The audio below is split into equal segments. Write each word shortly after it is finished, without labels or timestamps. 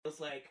was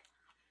like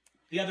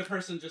the other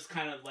person just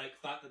kind of like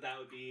thought that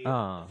would be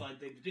a fun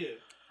thing to do.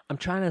 I'm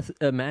trying to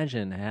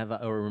imagine, have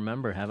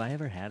I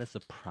ever had a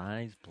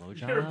surprise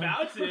blowjob? You're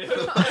about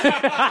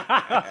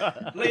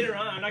to. Later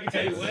on, I'm not going to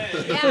tell you when.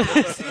 Yeah.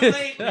 It's too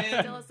late, man.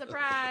 Still a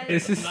surprise.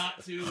 It's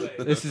not too late.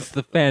 This is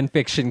the fan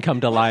fiction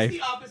come to life. It's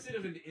the opposite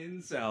of an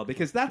incel,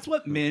 because that's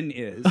what Min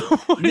is.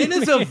 Min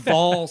is a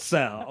vol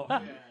cell.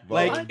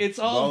 Like, it's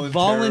all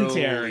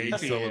voluntary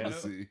to you.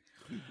 celibacy.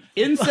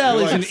 Incel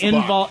You're is like an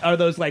Spock. are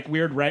those like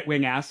weird right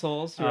wing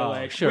assholes who are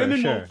like sure, women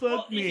sure. won't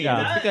fuck me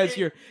Yeah. because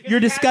you're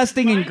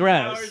disgusting and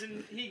gross.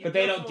 But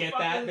they don't get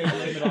that. They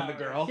blame it on the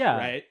girl. Yeah,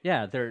 Right.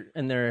 Yeah,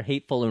 they're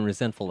hateful and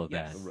resentful of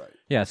that. Right.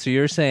 Yeah, so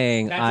you're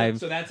saying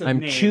That's a I'm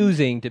name.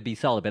 choosing to be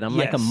celibate. I'm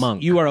like a Yes,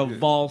 monk. You are a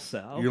vol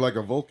cell. You're like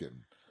a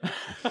Vulcan.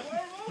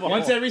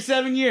 Once every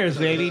 7 years,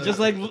 baby, just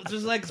like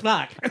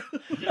Spock.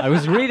 I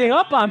was reading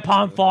up on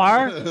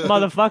Pomfar,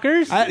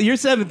 motherfuckers. Your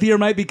 7th year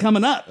might be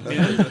coming up.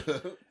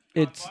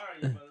 It's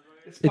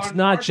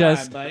not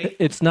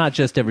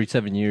just every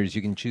 7 years.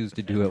 You can choose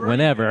to do it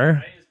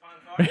whenever.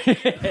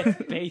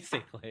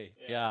 Basically,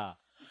 yeah.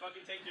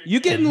 You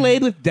getting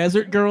laid with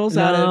desert girls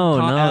out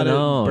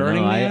of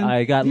Burning Man?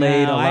 I got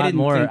laid a lot didn't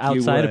more think you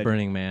outside of would.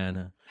 Burning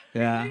Man.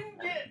 Yeah. You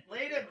didn't get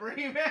laid at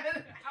Burning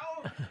Man?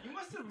 How? You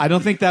must have. I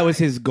don't think that was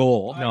his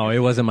goal. No, it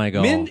wasn't my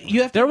goal. Min,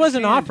 you have to there was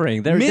an understand,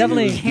 offering. There Min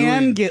definitely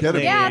can get Get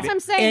laid. it. Yeah, that's what I'm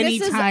saying.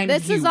 anytime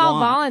This he is all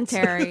wants.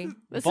 voluntary.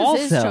 This Ball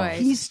is his cell. choice.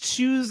 He's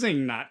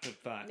choosing not to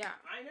fuck. Yeah.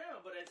 I know,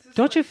 but it's just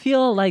Don't you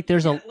feel like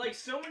there's a like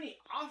so many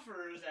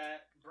offers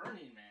at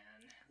Burning Man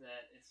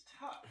that it's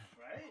tough,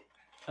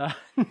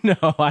 right?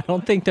 no? I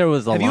don't think there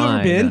was a Have line. you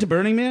ever been to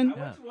Burning Man? I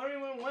went to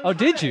Burning Man one Oh,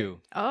 did time. you?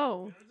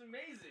 Oh, It was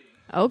amazing.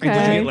 And did you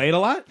okay. get laid a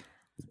lot?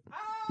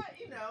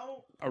 You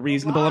know, A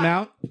reasonable lot.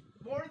 amount?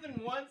 More than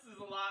once is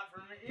a lot for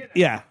me. You know,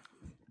 Yeah.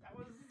 That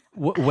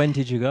was, When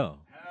did you go?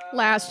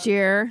 Last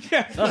year.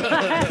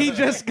 He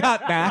just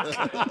got back.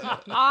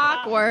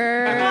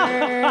 Awkward.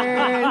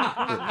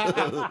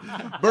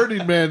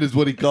 Burning Man is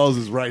what he calls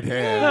his right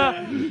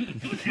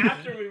hand. it was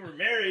after we were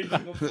married,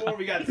 but before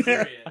we got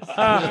serious.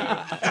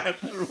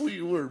 After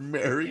we were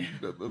married,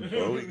 but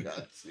before we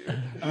got serious.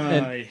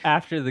 And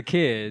after the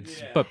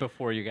kids, but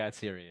before you got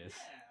serious.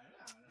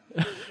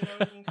 You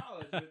know, in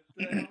college.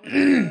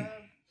 With,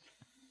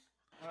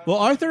 Well,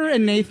 Arthur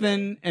and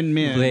Nathan and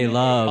Min They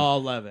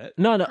all love it.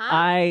 No,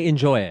 I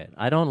enjoy it.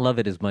 I don't love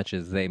it as much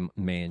as they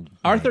may.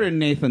 Arthur and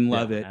Nathan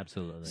love it.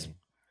 Absolutely.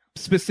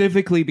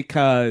 Specifically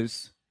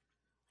because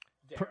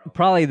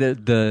Probably the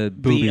the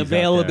boobies out there.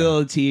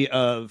 availability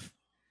of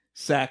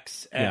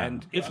sex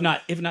and if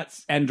not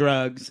and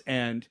drugs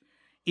and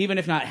even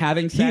if not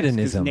having sex, 'cause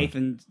Hedonism.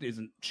 Nathan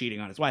isn't cheating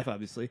on his wife,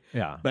 obviously.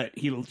 Yeah. But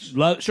he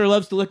sure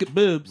loves to look at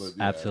boobs. But,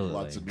 yeah, Absolutely.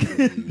 Lots of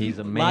nudity. He's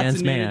a Lots man's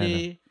of man.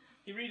 nudity.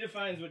 he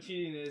redefines what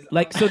cheating is.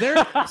 Like so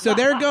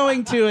they're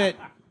going to it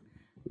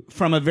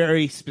from a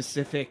very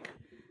specific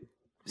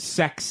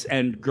sex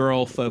and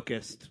girl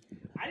focused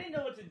I didn't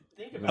know what to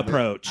think about.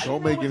 approach.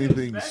 Don't make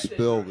anything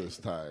spill this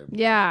time.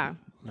 Yeah.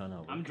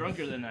 No. I'm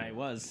drunker than I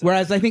was.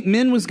 Whereas I think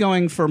Min was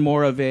going for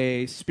more of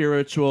a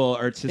spiritual,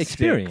 artistic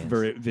Experience.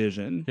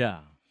 vision. Yeah.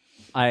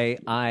 I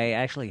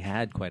actually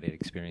had quite an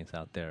experience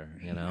out there.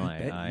 You know,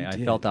 I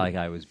felt like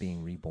I was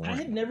being reborn. I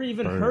had never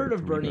even heard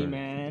of Burning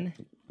Man,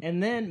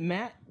 and then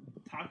Matt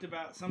talked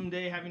about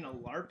someday having a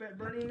LARP at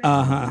Burning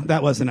Man,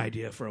 That was an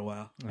idea for a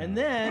while. and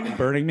then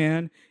Burning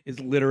Man is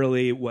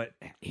literally what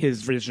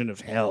his vision of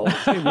hell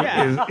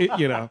Yeah. is,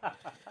 you know.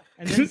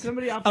 and then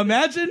somebody offered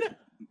Imagine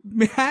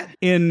Matt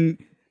in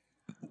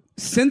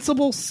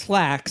sensible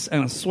slacks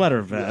and a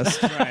sweater vest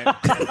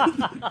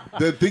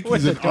They think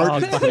he's an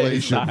art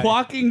installation.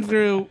 walking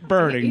through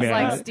Burning He's Man.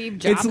 like Steve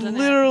Jobs It's in it.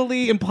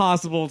 literally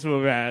impossible to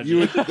imagine.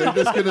 They're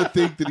just going to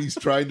think that he's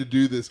trying to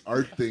do this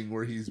art thing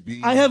where he's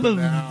being. I have a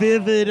banal.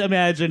 vivid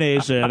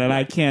imagination, and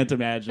I can't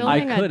imagine.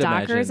 Filming a could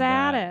imagine Dockers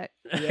ad that.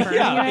 at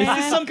Yeah, is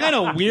this some kind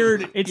of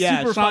weird? It's yeah,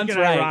 super Sean's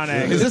fucking right.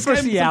 ironic. Is this For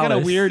some kind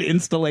of Cialis. weird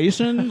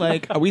installation?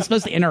 Like, are we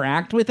supposed to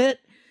interact with it?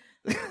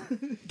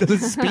 Does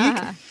it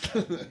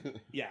speak?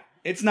 Yeah,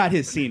 it's not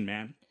his scene,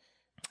 man.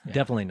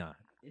 Definitely not.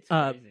 It's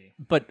crazy.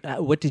 But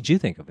what did you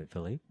think of it,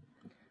 Philly?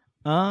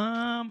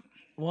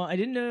 Well, I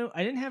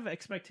didn't have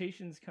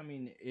expectations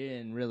coming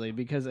in really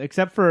because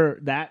except for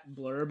that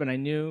blurb,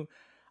 and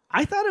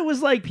I thought it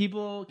was like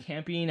people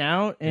camping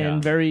out and Yeah.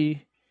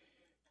 very.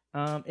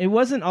 It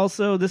wasn't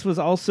also. This was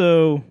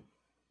also.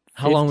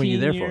 How long were you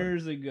 15 there for?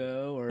 years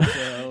ago or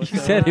so. You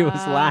said it was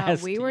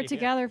last. We were year.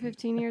 together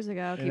 15 years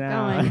ago. Keep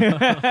No.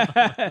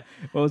 going.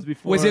 What was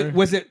before?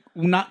 Was it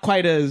not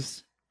quite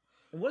as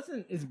It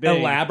wasn't as big.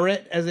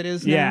 elaborate as it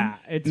is now? Yeah,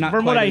 it's Not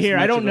from what quite I as hear. I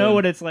much don't of know a-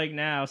 what it's like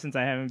now since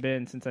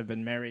I've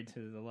been married to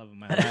the love of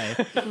my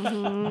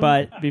life.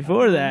 But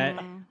before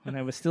that, when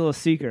I was still a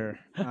seeker,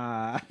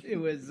 it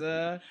was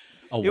A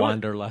was-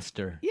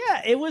 wanderluster.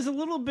 yeah, it was a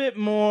little bit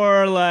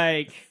more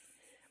like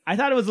I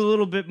thought it was a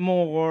little bit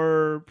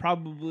more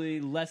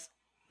probably less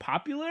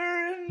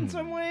popular in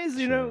some ways.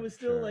 You know, it was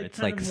still like it's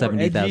kind like of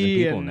 70,000 more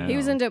edgy people and- now. He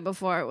was into it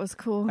before. It was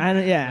cool.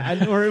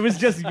 or it was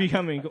just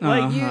becoming cool.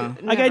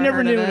 Like I never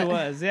heard knew of what it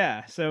was.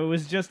 Yeah, so it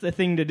was just a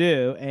thing to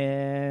do,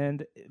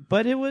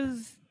 but it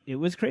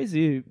was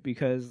crazy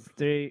because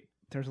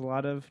there's a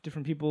lot of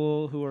different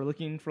people who are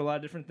looking for a lot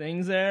of different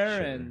things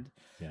there, and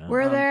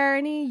Were there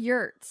any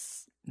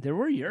yurts? there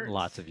were yurts.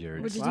 Lots of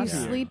yurts. Did you Lots of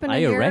sleep in a I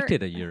yurt?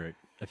 erected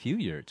a few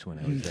yurts when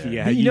I was there.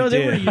 Yeah, You know,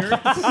 there did. were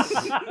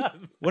yurts.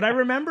 What I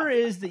remember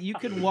is that you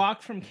could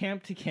walk from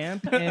camp to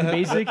camp and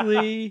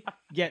basically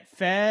get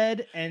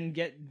fed and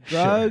get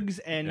drugs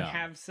and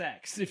have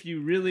sex if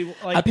you really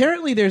like.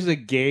 Apparently, there's a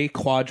gay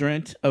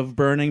quadrant of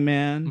Burning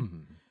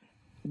Man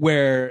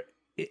where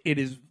it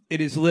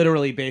is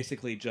literally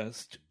basically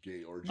just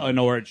Gay orgy. an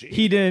orgy.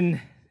 Hedon.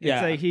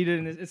 Yeah. It's like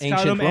Hedon. It's Ancient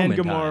Sodom and Roman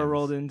Gomorrah times.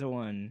 rolled into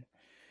one.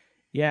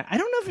 Yeah, I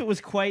don't know if it was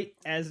quite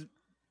as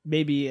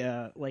maybe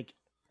like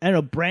I don't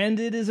know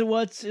branded as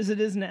it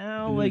is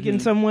now. Like in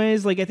some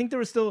ways, like I think there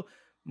was still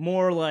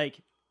more like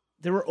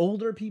there were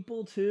older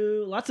people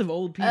too. Lots of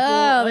old people.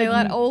 Oh, they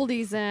like, let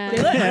oldies in.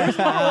 there was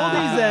more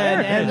oldies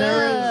in, and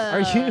there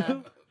was. Are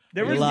you?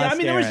 There was, lost I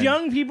mean, there was Aaron.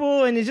 young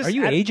people, and it just. Are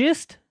you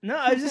ageist? No,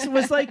 I just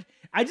was like,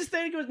 I just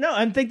think it was no.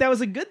 I think that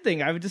was a good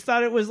thing. I just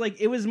thought it was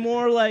like it was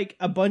more like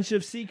a bunch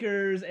of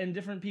seekers and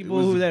different people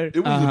who there. It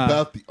was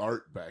about the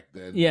art back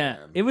then. Yeah,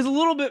 man. it was a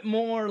little bit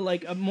more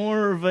like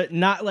more of a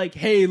not like,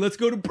 hey, let's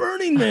go to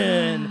Burning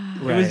Man.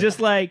 It was Right. just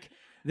like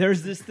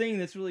there's this thing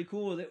that's really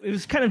cool. It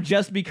was kind of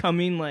just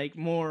becoming like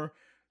more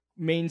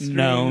mainstream.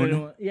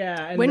 Known. Yeah,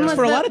 and When then- was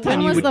For a the- lot of when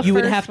time, was the you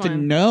would first have to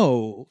one?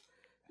 know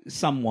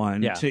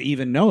someone Yeah. to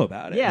even know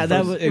about it. Yeah,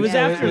 that was, it was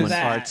Yeah, after it was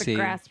that. The artsy.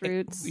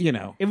 grassroots. You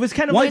know, It was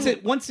kind of once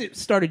when, once it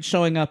started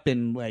showing up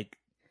in like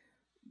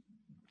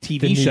The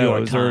TV New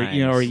York shows or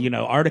Times.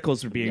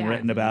 articles were being Yeah.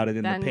 written about it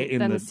in Then- the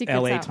then the the secret's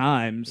LA out.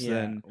 Times. yeah.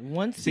 Then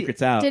Once the-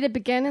 secrets out. Did it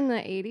begin in the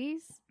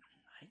 80s?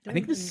 I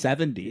think the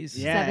 70s.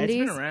 Yeah, it's 70s?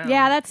 been around.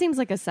 Yeah, that seems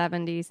like a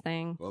 70s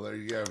thing. Well, there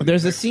you go.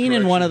 There's a Next scene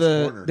in one of the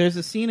Corrections Corner. there's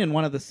a scene in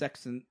one of the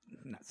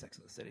not Sex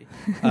and the City,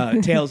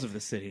 Tales of the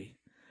City,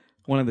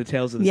 one of the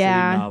Tales of the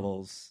Yeah. City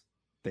novels.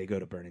 They go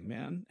to Burning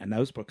Man, and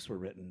those books were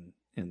written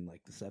in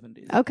like the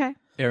 70s. Okay.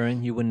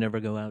 Aaron, you would never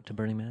go out to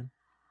Burning Man?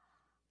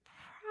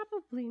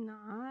 Probably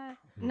not.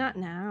 Not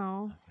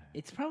now.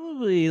 It's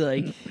probably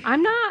like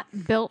I'm not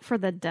built for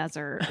the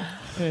desert.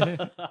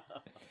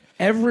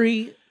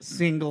 Every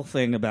single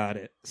thing about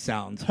it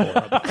sounds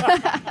horrible.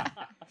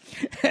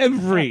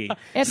 Every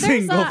If there's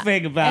single a-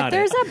 thing about if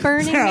there's it a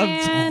Burning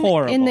sounds Man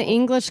horrible. in the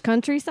English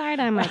countryside,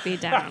 I might be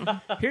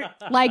down.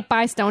 Like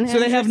by Stonehenge. So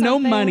they have or no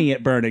something. money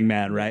at Burning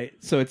Man, right?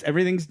 So it's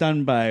everything's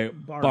done by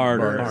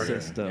barter, Barter.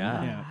 system.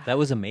 Yeah. That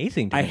was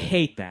amazing. To I me.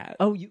 hate that.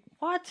 Oh, you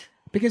what?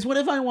 Because what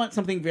if I want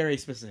something very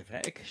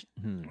specific?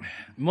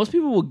 most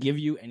people will give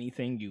you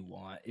anything you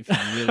want if you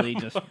really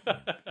just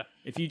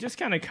if you just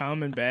kind of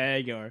come and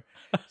beg or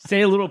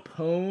say a little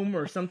poem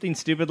or something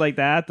stupid like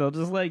that. They'll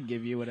just like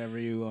give you whatever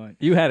you want.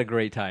 You had a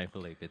great time,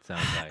 Philippe. It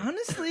sounds like.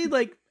 Honestly,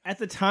 like at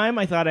the time,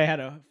 I thought I had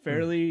a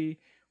fairly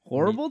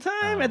horrible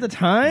time at the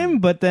time,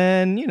 but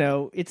then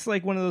it's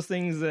like one of those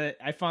things that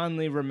I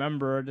fondly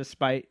remember,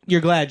 despite.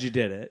 You're glad you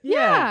did it.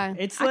 Yeah.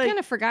 it's I like kind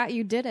of forgot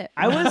you did it.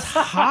 I was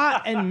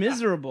hot and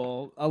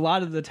miserable a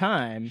lot of the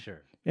time.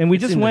 Sure. And we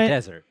It's just in went. the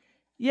desert.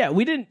 Yeah,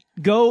 we didn't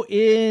go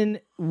in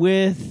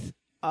with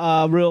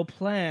a real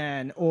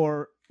plan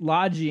or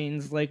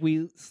lodgings. Like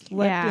we slept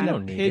Yeah. in You a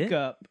don't need it.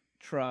 pickup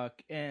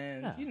truck,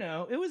 and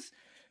Yeah.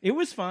 it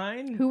was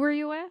fine. Who were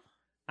you with?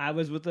 I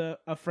was with a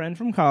friend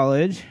from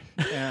college.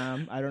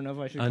 I don't know if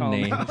I should call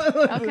him Unnamed.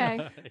 out.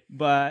 Okay.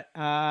 But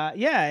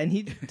yeah, and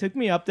he took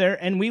me up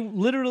there, and we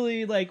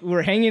literally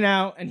were hanging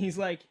out, and he's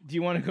like, "Do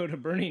you want to go to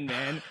Burning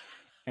Man?"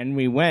 And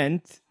we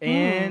went,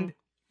 and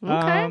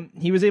Okay.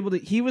 he was able to.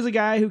 He was a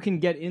guy who can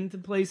get into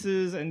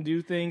places and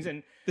do things,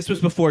 and This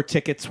was before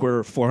tickets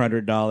were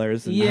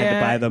 $400 and I had to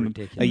Yeah. buy them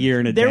Ridiculous. a year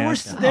in there were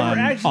advance there were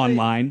actually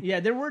online. Yeah,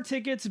 there were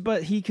tickets,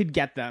 but he could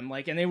get them,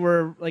 and they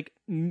were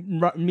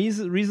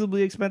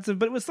reasonably expensive.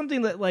 But it was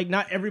something that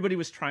not everybody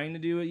was trying to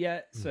do it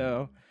yet.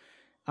 So,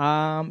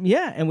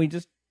 yeah, and we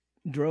just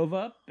drove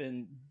up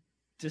and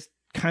just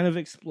kind of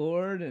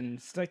explored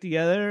and stuck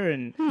together,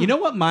 and You know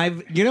what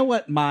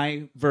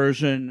my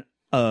version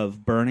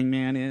of Burning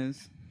Man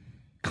is?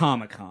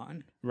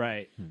 Comic-Con.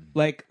 right.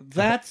 Like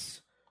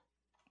that's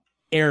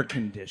air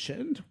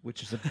conditioned,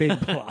 which is a big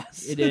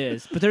plus. It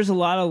is, but there's a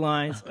lot of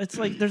lines. It's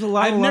like there's a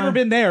lot. I've of never lines.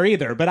 been there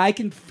either, but I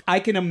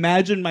can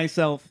imagine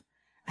myself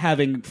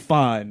having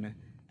fun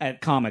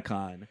at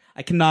Comic-Con.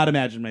 I cannot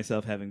imagine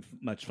myself having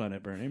much fun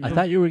at Burning I Man.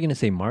 thought you were going to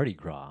say Mardi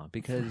Gras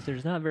because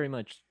there's not very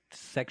much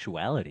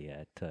sexuality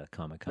at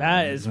Comic Con.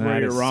 That is where That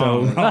you're is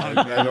wrong. so wrong.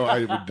 I know I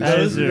would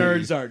Those disagree.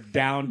 nerds are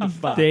down to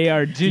fuck. They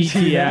are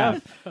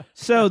GTF.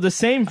 So the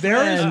same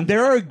friend.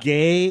 There are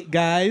gay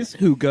guys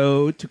who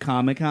go to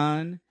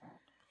Comic-Con.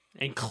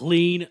 And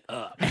clean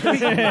up.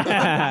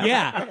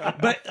 Yeah,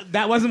 but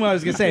that wasn't what I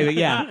was gonna say. But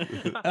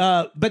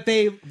yeah, but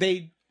they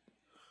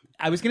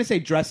I was going to say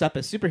dress up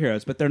as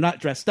superheroes, but they're not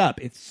dressed up.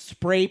 It's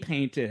spray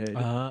painted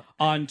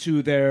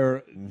onto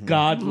their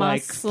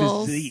godlike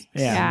Muscles. physiques.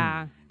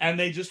 Yeah. And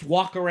they just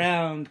walk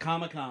around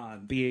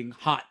Comic-Con being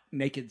hot,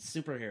 naked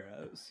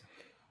superheroes.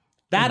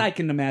 That I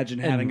can imagine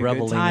having a good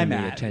reveling time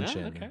in the at.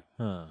 attention. okay.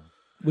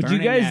 Would Burning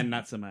you guys? Man,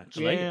 not so much.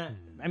 Yeah,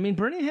 I mean,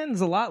 Burning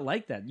Man's a lot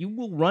like that. You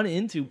will run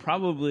into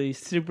probably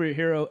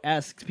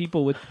superhero-esque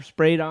people with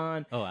sprayed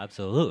on. Oh,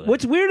 absolutely.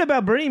 What's weird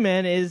about Burning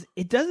Man is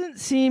it doesn't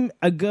seem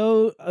a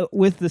go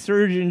with the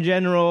Surgeon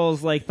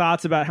General's like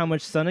thoughts about how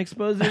much sun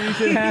exposure you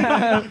should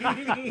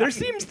have. There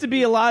seems to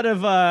be a lot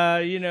of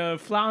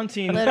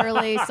flaunting.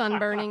 Literally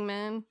sunburning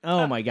men.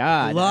 Oh my A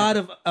god, lot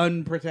of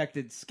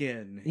unprotected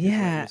skin. is Yeah,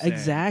 what you're saying.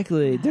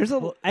 exactly. There's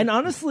and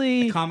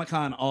honestly,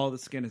 Comic-Con, all the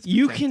skin is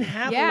you protected. can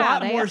have Yeah, a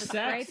lot they more have the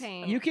spray sex.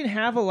 paint. You can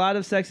have a lot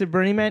of sex at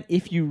Burning Man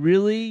if you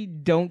really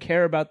don't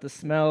care about the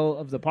smell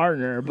of the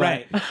partner. But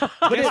Right.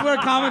 Guess where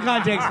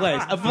Comic-Con takes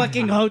place? A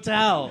fucking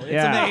hotel. It's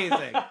Yeah.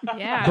 amazing.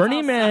 Yeah.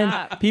 Burning Man,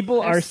 Stop.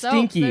 people There's are soaps.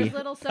 stinky. There's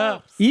little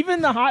soaps.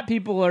 Even the hot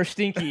people are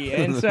stinky,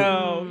 and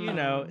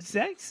so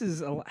sex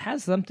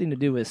has something to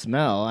do with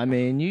smell. I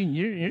mean,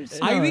 you're I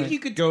smelling. think you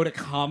could go to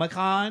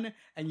Comic-Con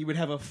and you would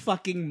have a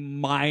fucking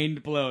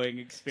mind-blowing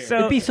experience. So-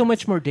 It'd be so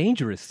much more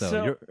dangerous, though.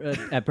 So-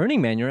 You're, at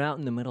Burning Man, you're out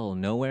in the middle of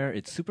nowhere.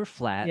 It's super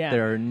flat. Yeah.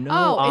 There are no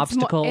Oh,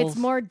 obstacles. it's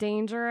more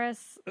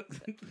dangerous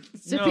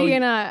to No, be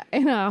in a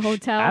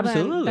hotel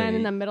Absolutely. than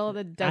in the middle of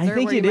the desert.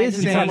 think where it you might is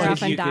just in wander some Sounds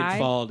off like you and could die.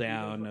 fall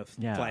down a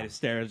Yeah. flight of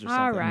stairs or something.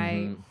 All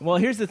right. Well,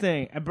 here's the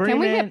thing. At Burning Can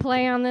we Man, hit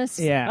play on this?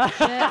 Yeah, shit?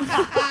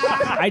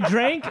 I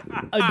drank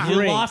a You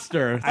drink. lost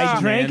her. I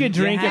drank a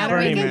drink at we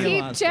Burning can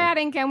Man. keep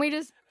chatting. Can we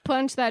just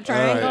punch that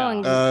triangle?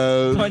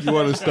 And You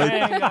want to start?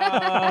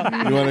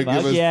 You want to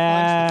give us?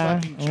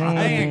 Yeah.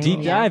 triangle.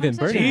 Deep dive in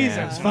Burning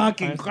Man. Jesus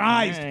fucking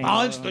Christ.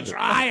 Punch the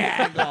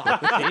triangle.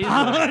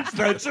 Punch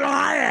the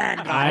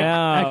triangle. I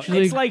know.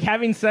 Actually- It's like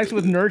having sex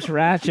with Nurse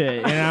Ratchet,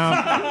 you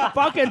know?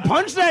 Fucking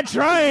punch that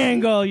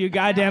triangle, you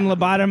goddamn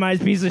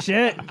lobotomized piece of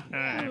shit.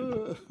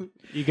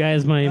 You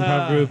guys, my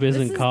improv group this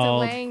isn't is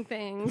called. delaying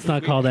things. It's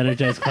not called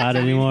Energized Cloud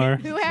anymore.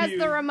 Who has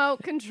the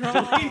remote control?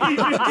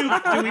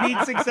 Do we need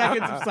 6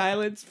 seconds of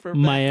silence for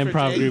My for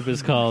improv Jake? group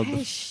is called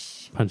Hey,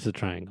 shh. Punch the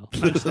Triangle.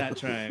 Punch that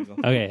triangle.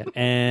 Okay,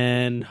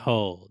 and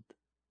hold.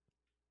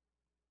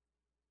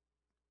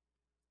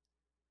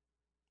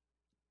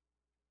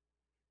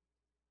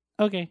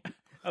 Okay.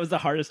 That was the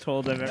hardest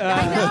hold I've ever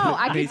I know.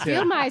 I Me could too.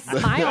 feel my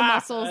smile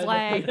muscles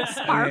like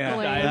sparkling.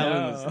 That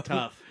one was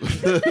tough.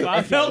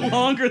 I felt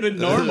longer than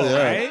normal,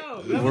 Yeah.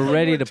 right? We're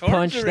ready to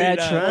punch that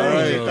All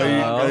right.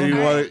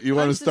 triangle. You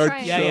want to Punch the start?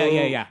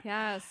 triangle. Yeah.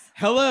 Yes.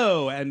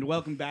 Hello, and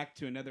welcome back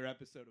to another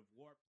episode of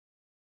Warp